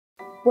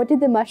What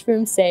did the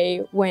mushroom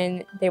say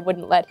when they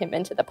wouldn't let him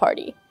into the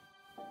party?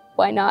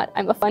 Why not?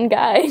 I'm a fun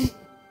guy.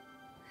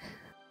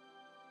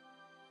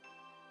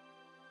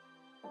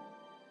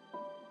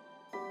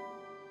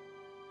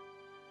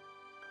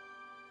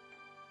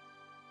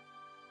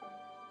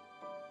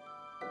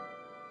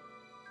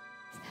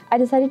 I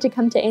decided to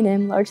come to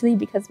A&M largely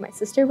because my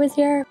sister was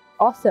here.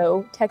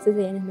 Also, Texas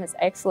A&M has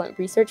excellent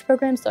research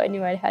programs, so I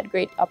knew I had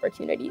great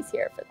opportunities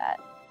here for that.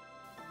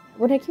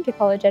 When I came to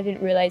college, I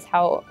didn't realize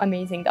how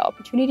amazing the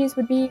opportunities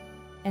would be,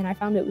 and I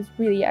found it was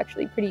really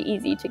actually pretty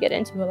easy to get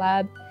into a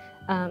lab.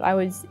 I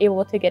was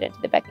able to get into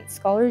the Beckman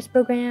Scholars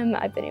program.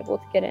 I've been able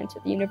to get into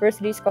the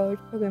University Scholars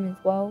program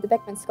as well. The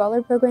Beckman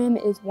Scholar program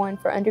is one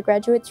for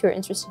undergraduates who are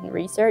interested in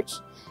research.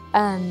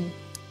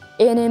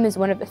 A&M is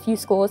one of the few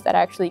schools that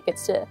actually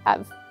gets to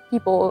have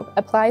people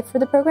apply for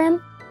the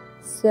program.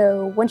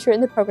 So once you're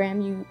in the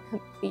program, you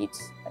complete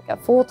like a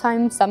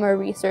full-time summer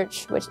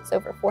research, which is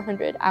over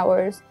 400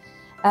 hours.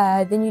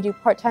 Then you do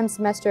part-time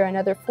semester,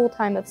 another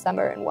full-time of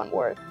summer, and one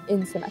more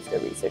in-semester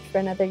research for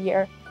another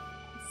year.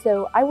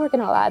 So I work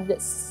in a lab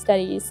that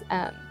studies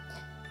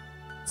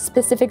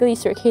specifically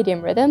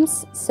circadian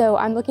rhythms. So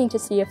I'm looking to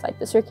see if like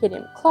the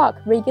circadian clock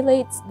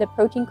regulates the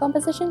protein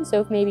composition.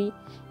 So if maybe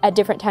at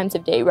different times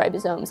of day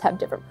ribosomes have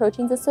different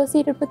proteins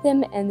associated with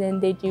them, and then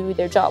they do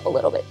their job a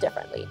little bit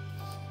differently.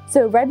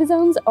 So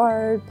ribosomes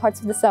are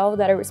parts of the cell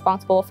that are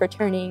responsible for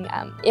turning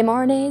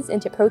mRNAs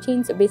into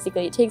proteins. So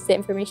basically it takes the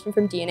information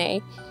from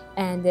DNA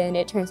and then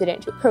it turns it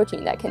into a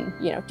protein that can,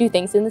 do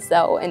things in the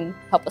cell and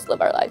help us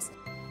live our lives.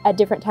 At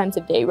different times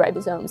of day,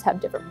 ribosomes have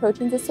different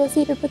proteins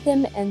associated with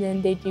them, and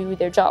then they do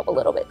their job a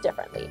little bit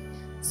differently.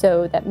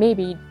 So that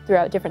maybe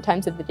throughout different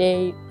times of the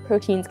day,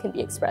 proteins can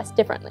be expressed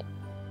differently.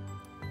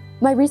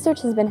 My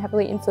research has been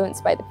heavily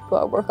influenced by the people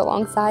I work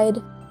alongside,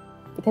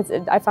 because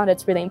I found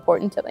it's really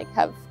important to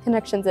have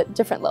connections at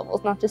different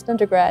levels, not just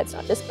undergrads,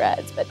 not just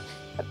grads, but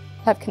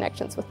have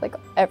connections with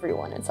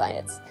everyone in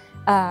science.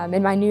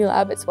 In my new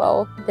lab as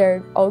well,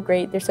 they're all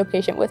great. They're so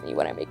patient with me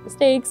when I make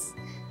mistakes.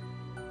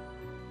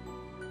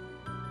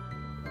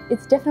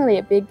 It's definitely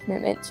a big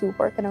commitment to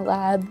work in a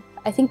lab.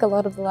 I think a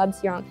lot of the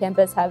labs here on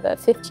campus have a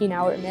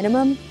 15-hour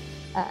minimum,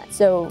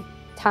 so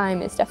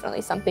time is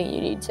definitely something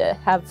you need to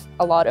have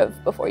a lot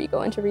of before you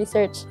go into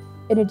research.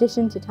 In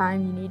addition to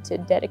time, you need to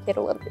dedicate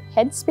a little bit of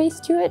headspace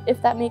to it,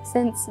 if that makes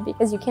sense,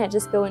 because you can't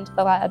just go into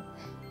the lab,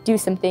 do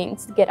some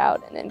things, get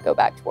out, and then go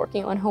back to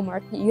working on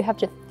homework. You have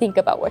to think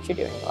about what you're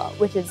doing a lot,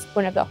 which is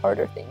one of the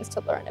harder things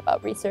to learn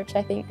about research,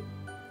 I think.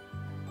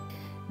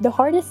 The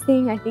hardest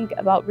thing, I think,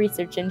 about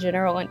research in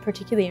general, and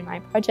particularly in my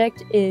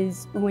project,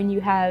 is when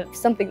you have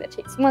something that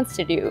takes months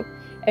to do,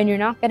 and you're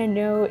not going to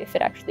know if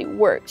it actually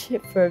worked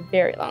for a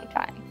very long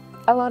time.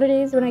 A lot of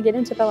days when I get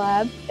into the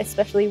lab,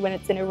 especially when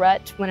it's in a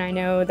rut, when I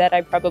know that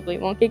I probably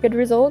won't get good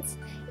results,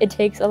 it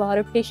takes a lot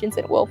of patience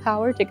and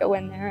willpower to go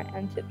in there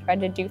and to try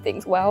to do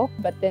things well,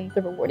 but then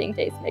the rewarding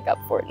days make up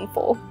for it in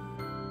full.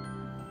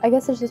 I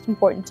guess it's just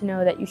important to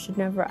know that you should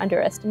never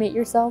underestimate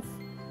yourself.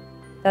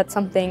 That's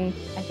something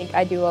I think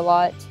I do a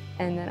lot,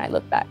 and then I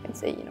look back and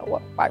say,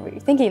 why were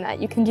you thinking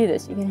that? You can do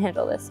this, you can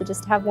handle this. So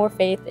just have more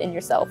faith in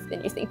yourself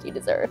than you think you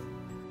deserve.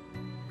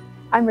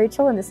 I'm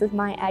Rachel, and this is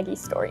my Aggie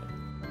story.